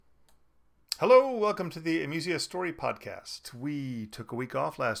Hello, welcome to the Amusia Story Podcast. We took a week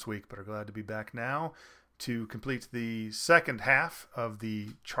off last week, but are glad to be back now to complete the second half of the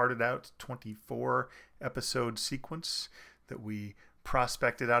charted out 24 episode sequence that we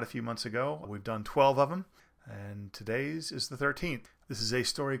prospected out a few months ago. We've done 12 of them, and today's is the 13th. This is a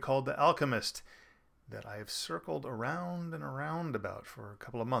story called The Alchemist that I have circled around and around about for a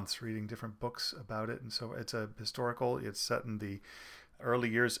couple of months, reading different books about it. And so it's a historical, it's set in the early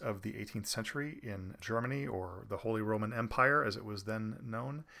years of the 18th century in Germany, or the Holy Roman Empire as it was then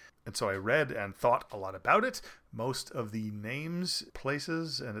known. And so I read and thought a lot about it. Most of the names,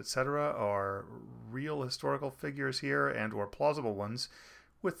 places, and etc. are real historical figures here and or plausible ones,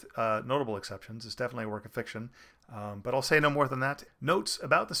 with notable exceptions. It's definitely a work of fiction. But I'll say no more than that. Notes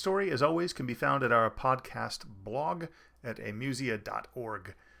about the story, as always, can be found at our podcast blog at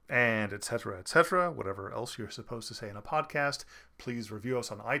amusia.org. And etc., whatever else you're supposed to say in a podcast. Please review us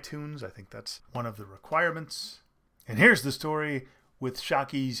on iTunes. I think that's one of the requirements. And here's the story with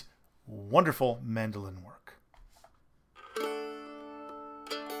Shaki's wonderful mandolin work.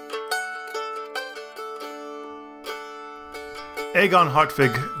 Aegon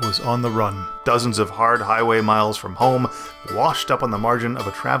Hartvig was on the run, dozens of hard highway miles from home, washed up on the margin of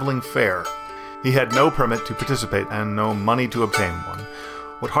a traveling fair. He had no permit to participate and no money to obtain one.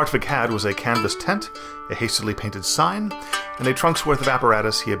 What Hartvig had was a canvas tent, a hastily painted sign, and a trunk's worth of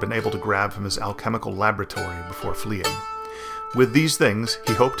apparatus he had been able to grab from his alchemical laboratory before fleeing. With these things,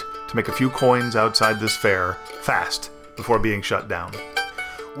 he hoped to make a few coins outside this fair, fast, before being shut down.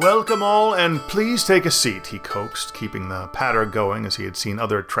 "Welcome all, and please take a seat," he coaxed, keeping the patter going as he had seen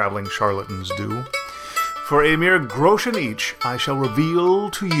other traveling charlatans do. "For a mere groschen each, I shall reveal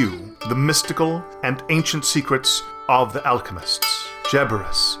to you the mystical and ancient secrets of the alchemists.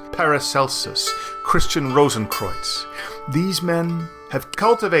 Geberus, Paracelsus, Christian Rosenkreutz. These men have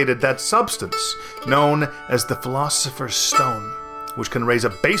cultivated that substance known as the Philosopher's Stone, which can raise a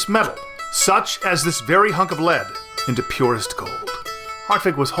base metal, such as this very hunk of lead, into purest gold."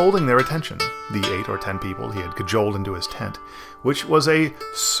 Hartvig was holding their attention, the 8 or 10 people he had cajoled into his tent, which was a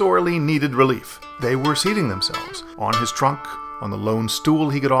sorely needed relief. They were seating themselves, on his trunk, on the lone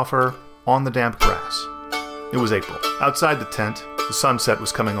stool he could offer, on the damp grass. It was April. Outside the tent, the sunset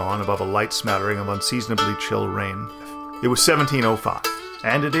was coming on above a light smattering of unseasonably chill rain. It was 1705,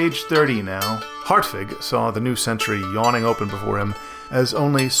 and at age 30 now, Hartvig saw the new century yawning open before him as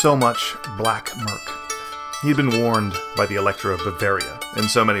only so much black murk. He had been warned by the Elector of Bavaria, in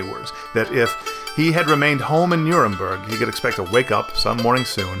so many words, that if he had remained home in Nuremberg, he could expect to wake up some morning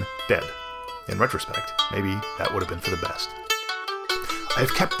soon, dead. In retrospect, maybe that would have been for the best. "I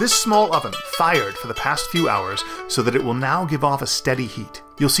have kept this small oven fired for the past few hours so that it will now give off a steady heat.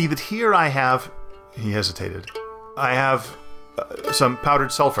 You'll see that here I have..." He hesitated. "I have some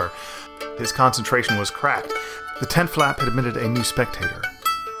powdered sulfur." His concentration was cracked. The tent flap had admitted a new spectator.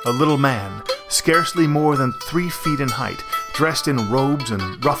 A little man, scarcely more than 3 feet in height, dressed in robes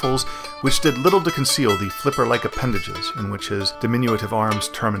and ruffles which did little to conceal the flipper-like appendages in which his diminutive arms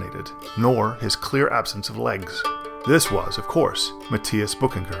terminated, nor his clear absence of legs. This was, of course, Matthias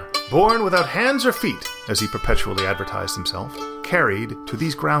Buchinger, born without hands or feet, as he perpetually advertised himself, carried to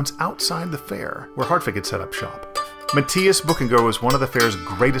these grounds outside the fair, where Hartvig had set up shop. Matthias Buchinger was one of the fair's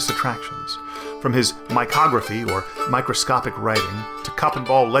greatest attractions. From his micography, or microscopic writing, to cup and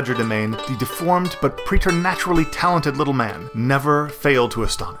ball legerdemain, the deformed but preternaturally talented little man never failed to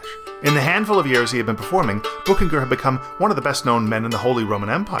astonish. In the handful of years he had been performing, Buchinger had become one of the best-known men in the Holy Roman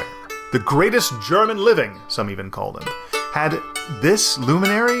Empire. The greatest German living, some even called him. Had this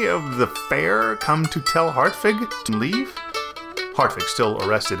luminary of the fair come to tell Hartvig to leave? Hartvig, still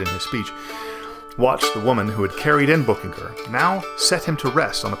arrested in his speech, watched the woman who had carried in Buchinger now set him to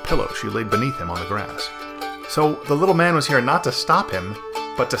rest on a pillow she laid beneath him on the grass. So the little man was here not to stop him,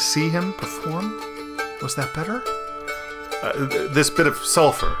 but to see him perform? Was that better? This bit of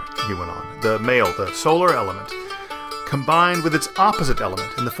sulfur, he went on, the solar element, combined with its opposite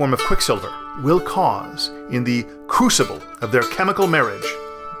element in the form of quicksilver, will cause, in the crucible of their chemical marriage,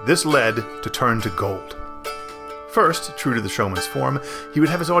 this lead to turn to gold. First, true to the showman's form, he would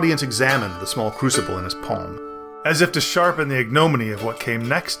have his audience examine the small crucible in his palm. As if to sharpen the ignominy of what came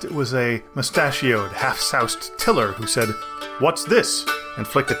next, it was a mustachioed, half-soused tiller who said, "What's this?" and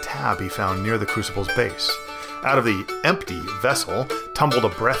flicked a tab he found near the crucible's base. Out of the empty vessel tumbled a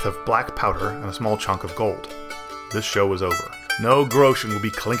breath of black powder and a small chunk of gold. This show was over. No groschen would be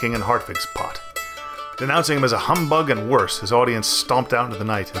clinking in Hartvig's pot. Denouncing him as a humbug and worse, his audience stomped out into the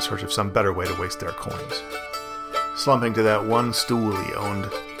night in search of some better way to waste their coins. Slumping to that one stool he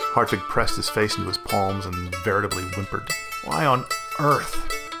owned, Hartvig pressed his face into his palms and veritably whimpered. Why on earth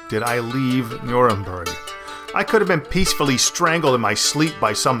did I leave Nuremberg. I could have been peacefully strangled in my sleep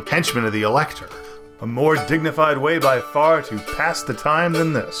by some henchman of the Elector. A more dignified way by far to pass the time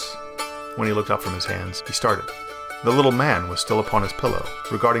than this. When he looked up from his hands, he started. The little man was still upon his pillow,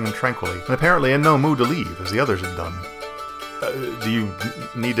 regarding him tranquilly, and apparently in no mood to leave, as the others had done. Do you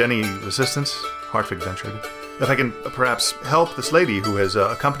need any assistance? Hartwig ventured. If I can perhaps help this lady who has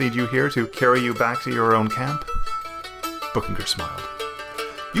accompanied you here to carry you back to your own camp? Buchinger smiled.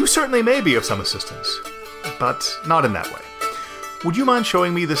 You certainly may be of some assistance, but not in that way. Would you mind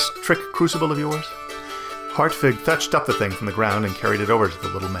showing me this trick crucible of yours? Hartwig fetched up the thing from the ground and carried it over to the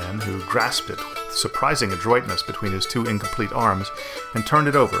little man, who grasped it with surprising adroitness between his two incomplete arms and turned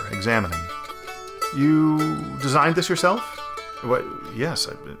it over, examining. You designed this yourself? Well, yes,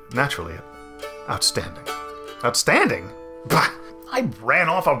 naturally. Outstanding. Outstanding? Bah! I ran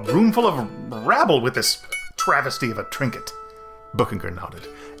off a roomful of rabble with this travesty of a trinket. Buchinger nodded.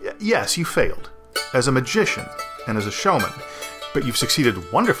 Yes, you failed. As a magician and as a showman, but you've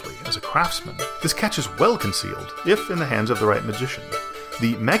succeeded wonderfully as a craftsman. This catch is well concealed, if in the hands of the right magician.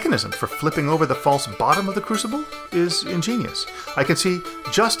 The mechanism for flipping over the false bottom of the crucible is ingenious. I can see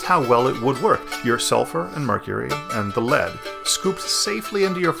just how well it would work. Your sulfur and mercury and the lead scooped safely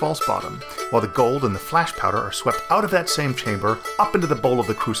into your false bottom, while the gold and the flash powder are swept out of that same chamber, up into the bowl of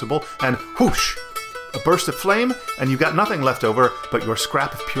the crucible, and whoosh! A burst of flame, and you've got nothing left over but your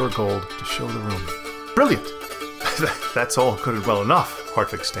scrap of pure gold to show the room. Brilliant! That's all good and well enough,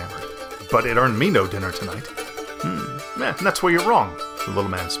 Hartwig stammered. But it earned me no dinner tonight. That's where you're wrong, the little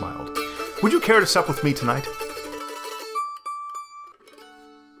man smiled. Would you care to sup with me tonight?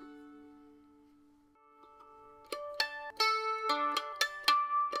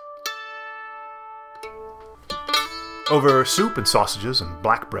 Over soup and sausages and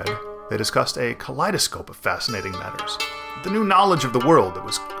black bread, they discussed a kaleidoscope of fascinating matters. The new knowledge of the world that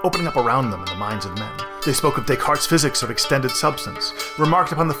was opening up around them in the minds of men. They spoke of Descartes' physics of extended substance,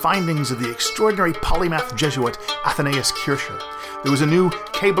 remarked upon the findings of the extraordinary polymath Jesuit Athanasius Kircher. There was a new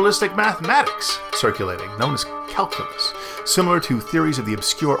cabalistic mathematics circulating, known as calculus, similar to theories of the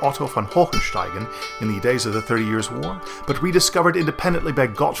obscure Otto von Hohensteigen in the days of the 30 Years' War, but rediscovered independently by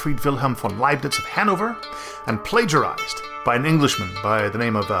Gottfried Wilhelm von Leibniz of Hanover, and plagiarized by an Englishman by the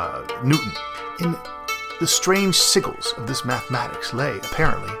name of Newton. In the strange sigils of this mathematics lay,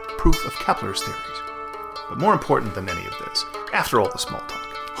 apparently, proof of Kepler's theories. But more important than any of this, after all the small talk,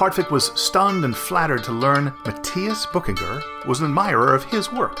 Hartwig was stunned and flattered to learn Matthias Buchinger was an admirer of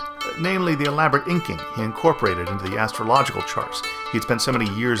his work, namely the elaborate inking he incorporated into the astrological charts he had spent so many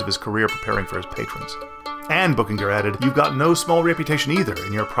years of his career preparing for his patrons. And, Buchinger added, you've got no small reputation either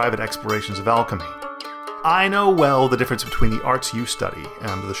in your private explorations of alchemy. I know well the difference between the arts you study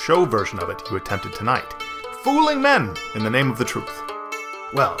and the show version of it you attempted tonight. Fooling men in the name of the truth.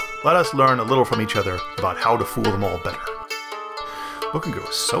 Well, let us learn a little from each other about how to fool them all better. Buchinger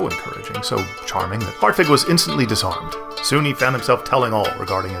was so encouraging, so charming, that Hartwig was instantly disarmed. Soon he found himself telling all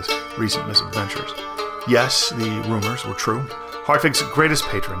regarding his recent misadventures. Yes, the rumors were true. Hartwig's greatest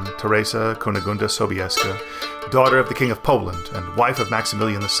patron, Teresa Kunigunda Sobieska, daughter of the King of Poland and wife of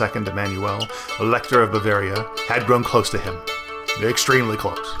Maximilian II Emanuel, Elector of Bavaria, had grown close to him. Extremely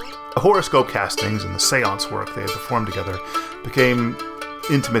close. The horoscope castings and the seance work they had performed together became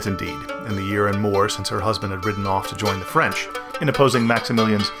intimate indeed, in the year and more since her husband had ridden off to join the French in opposing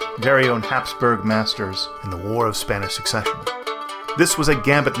Maximilian's very own Habsburg masters in the War of Spanish Succession. This was a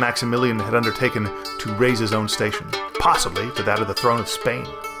gambit Maximilian had undertaken to raise his own station, possibly to that of the throne of Spain.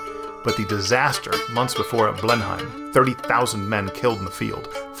 But the disaster months before at Blenheim, 30,000 men killed in the field,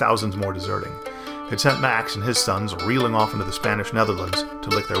 thousands more deserting, had sent Max and his sons reeling off into the Spanish Netherlands to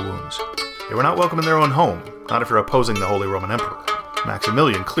lick their wounds. They were not welcome in their own home, not after opposing the Holy Roman Emperor.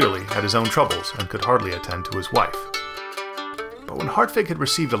 Maximilian clearly had his own troubles and could hardly attend to his wife. But when Hartwig had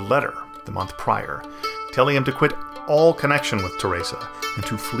received a letter the month prior, telling him to quit all connection with Teresa and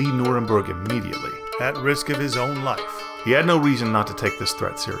to flee Nuremberg immediately, at risk of his own life, he had no reason not to take this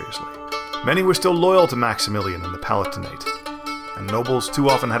threat seriously. Many were still loyal to Maximilian in the Palatinate, and nobles too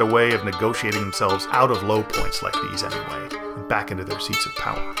often had a way of negotiating themselves out of low points like these anyway, and back into their seats of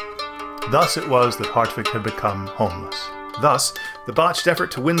power. Thus it was that Hartwig had become homeless. Thus, the botched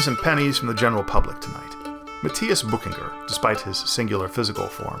effort to win some pennies from the general public tonight. Matthias Buchinger, despite his singular physical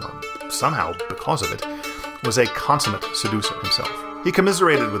form, or somehow because of it, was a consummate seducer himself. He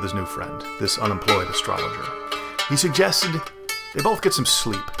commiserated with his new friend, this unemployed astrologer. He suggested they both get some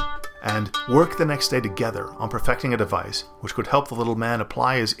sleep and work the next day together on perfecting a device which could help the little man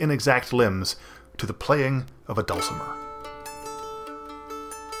apply his inexact limbs to the playing of a dulcimer.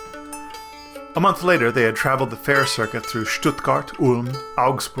 A month later, they had traveled the fair circuit through Stuttgart, Ulm,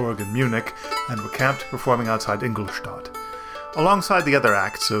 Augsburg, and Munich, and were camped performing outside Ingolstadt. Alongside the other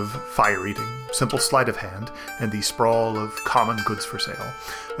acts of fire-eating, simple sleight of hand, and the sprawl of common goods for sale,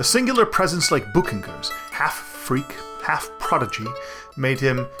 a singular presence like Buckinger's, half freak, half prodigy, made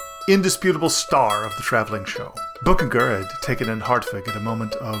him indisputable star of the traveling show. Buchinger had taken in Hartwig at a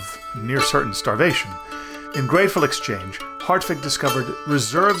moment of near-certain starvation. In grateful exchange, Hartwig discovered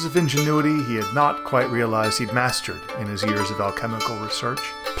reserves of ingenuity he had not quite realized he'd mastered in his years of alchemical research,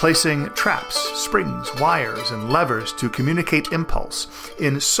 placing traps, springs, wires, and levers to communicate impulse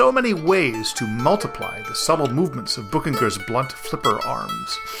in so many ways to multiply the subtle movements of Buchinger's blunt flipper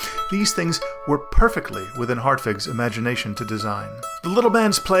arms. These things were perfectly within Hartwig's imagination to design. The little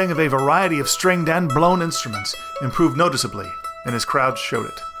man's playing of a variety of stringed and blown instruments improved noticeably, and his crowd showed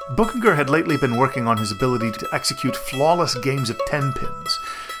it. Buchinger had lately been working on his ability to execute flawless games of 10-pins,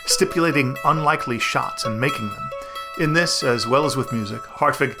 stipulating unlikely shots and making them. In this, as well as with music,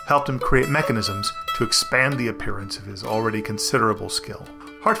 Hartwig helped him create mechanisms to expand the appearance of his already considerable skill.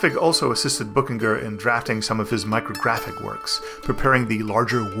 Hartwig also assisted Buchinger in drafting some of his micrographic works, preparing the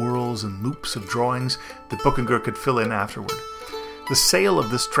larger whirls and loops of drawings that Buchinger could fill in afterward. The sale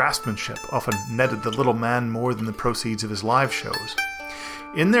of this draftsmanship often netted the little man more than the proceeds of his live shows.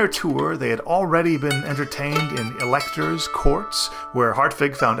 In their tour, they had already been entertained in electors' courts, where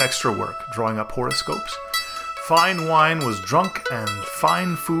Hartwig found extra work, drawing up horoscopes. Fine wine was drunk and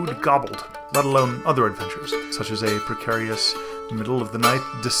fine food gobbled, let alone other adventures, such as a precarious,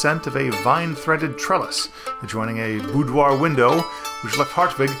 middle-of-the-night descent of a vine-threaded trellis, adjoining a boudoir window, which left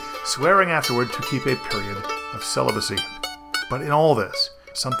Hartwig swearing afterward to keep a period of celibacy. But in all this,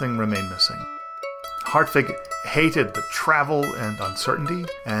 something remained missing. Hartwig hated the travel and uncertainty,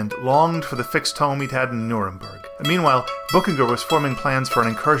 and longed for the fixed home he'd had in Nuremberg. Meanwhile, Buchinger was forming plans for an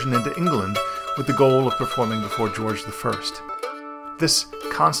incursion into England with the goal of performing before George I. This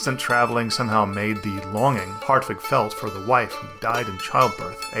constant traveling somehow made the longing Hartwig felt for the wife who died in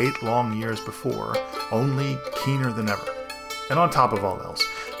childbirth 8 long years before only keener than ever. And on top of all else,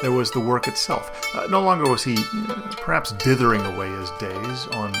 there was the work itself. No longer was he perhaps dithering away his days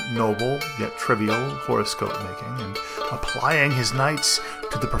on noble yet trivial horoscope making and applying his nights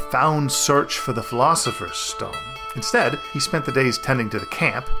to the profound search for the philosopher's stone. Instead, he spent the days tending to the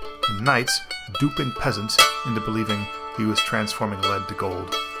camp and nights duping peasants into believing he was transforming lead to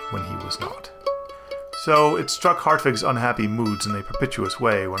gold when he was not. So it struck Hartwig's unhappy moods in a propitious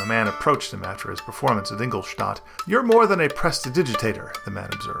way when a man approached him after his performance at Ingolstadt. "You're more than a prestidigitator," the man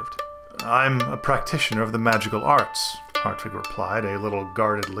observed. "I'm a practitioner of the magical arts," Hartwig replied, a little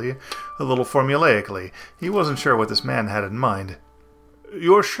guardedly, a little formulaically. He wasn't sure what this man had in mind.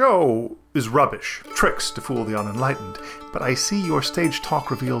 "Your show is rubbish, tricks to fool the unenlightened, but I see your stage talk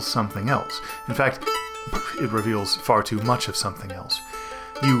reveals something else. In fact, it reveals far too much of something else.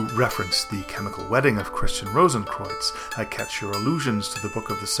 You reference the chemical wedding of Christian Rosenkreutz. I catch your allusions to the book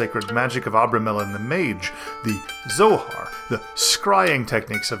of the sacred magic of Abramelin the Mage, the Zohar, the scrying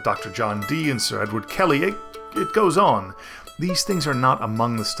techniques of Dr. John Dee and Sir Edward Kelly. It goes on. These things are not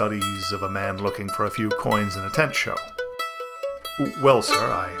among the studies of a man looking for a few coins in a tent show." "Well, sir,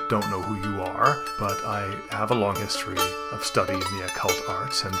 I don't know who you are, but I have a long history of study in the occult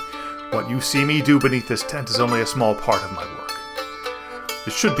arts, and what you see me do beneath this tent is only a small part of my work.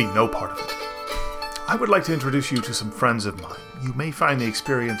 It should be no part of it. I would like to introduce you to some friends of mine. You may find the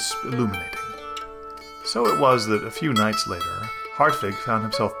experience illuminating." So it was that a few nights later, Hartwig found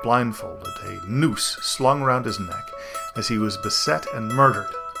himself blindfolded, a noose slung around his neck, as he was beset and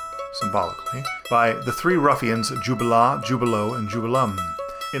murdered, symbolically, by the 3 ruffians Jubilat, Jubilo, and Jubilum.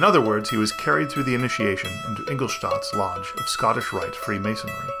 In other words, he was carried through the initiation into Ingolstadt's Lodge of Scottish Rite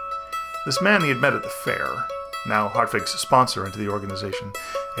Freemasonry. This man he had met at the fair, now Hartwig's sponsor into the organization,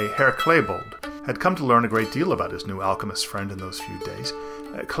 a Herr Klebold, had come to learn a great deal about his new alchemist friend in those few days.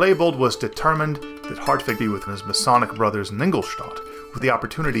 Klebold was determined that Hartwig be with his Masonic brothers in Ingolstadt, with the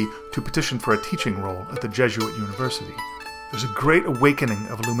opportunity to petition for a teaching role at the Jesuit university. "There's a great awakening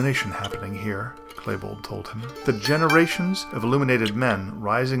of illumination happening here," Klebold told him. "The generations of illuminated men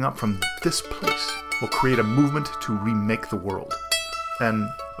rising up from this place will create a movement to remake the world.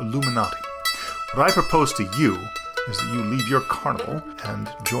 An Illuminati. What I propose to you is that you leave your carnival and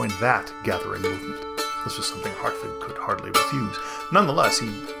join that gathering movement." This was something Hartwig could hardly refuse. Nonetheless,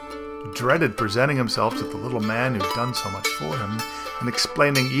 he dreaded presenting himself to the little man who'd done so much for him, and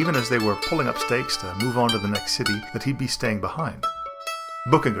explaining, even as they were pulling up stakes to move on to the next city, that he'd be staying behind.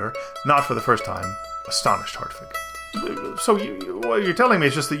 Buchinger, not for the first time, astonished Hartwig. "So what you're telling me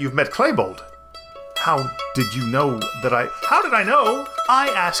is just that you've met Klebold?" How did you know that How did I know? I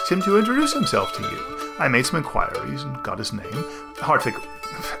asked him to introduce himself to you. I made some inquiries and got his name. Hartwig,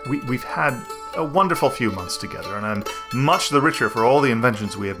 we've had a wonderful few months together, and I'm much the richer for all the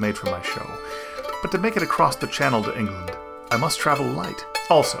inventions we have made for my show. But to make it across the channel to England, I must travel light.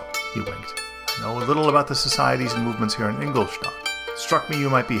 Also, he winked, I know a little about the societies and movements here in Ingolstadt. Struck me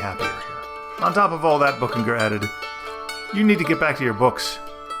you might be happier here. On top of all that, Buchinger added, you need to get back to your books.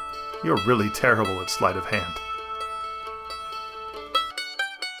 You're really terrible at sleight of hand.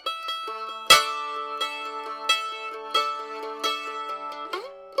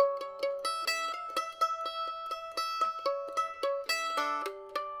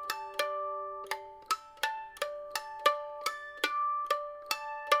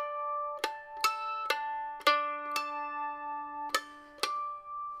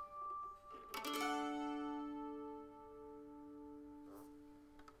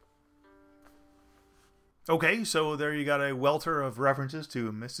 Okay, so there you got a welter of references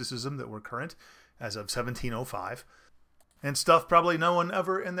to mysticism that were current as of 1705. And stuff probably no one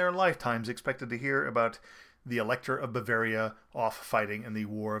ever in their lifetimes expected to hear about the Elector of Bavaria off fighting in the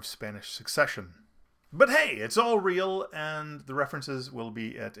War of Spanish Succession. But hey, it's all real, and the references will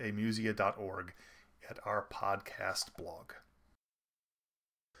be at amusia.org at our podcast blog.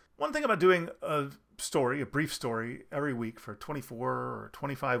 One thing about doing a brief story, every week for 24 or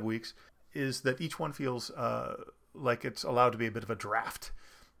 25 weeks, is that each one feels like it's allowed to be a bit of a draft.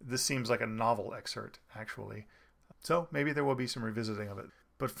 This seems like a novel excerpt, actually. So maybe there will be some revisiting of it.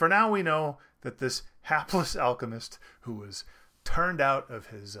 But for now, we know that this hapless alchemist who was turned out of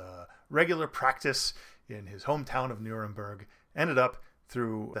his regular practice in his hometown of Nuremberg ended up,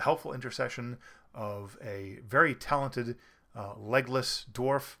 through the helpful intercession of a very talented legless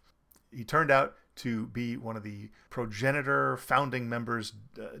dwarf, he turned out to be one of the progenitor founding members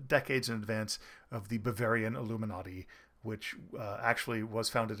decades in advance of the Bavarian Illuminati, which actually was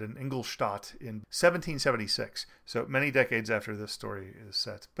founded in Ingolstadt in 1776, so many decades after this story is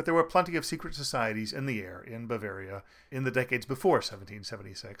set. But there were plenty of secret societies in the air in Bavaria in the decades before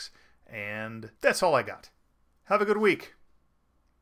 1776, and that's all I got. Have a good week.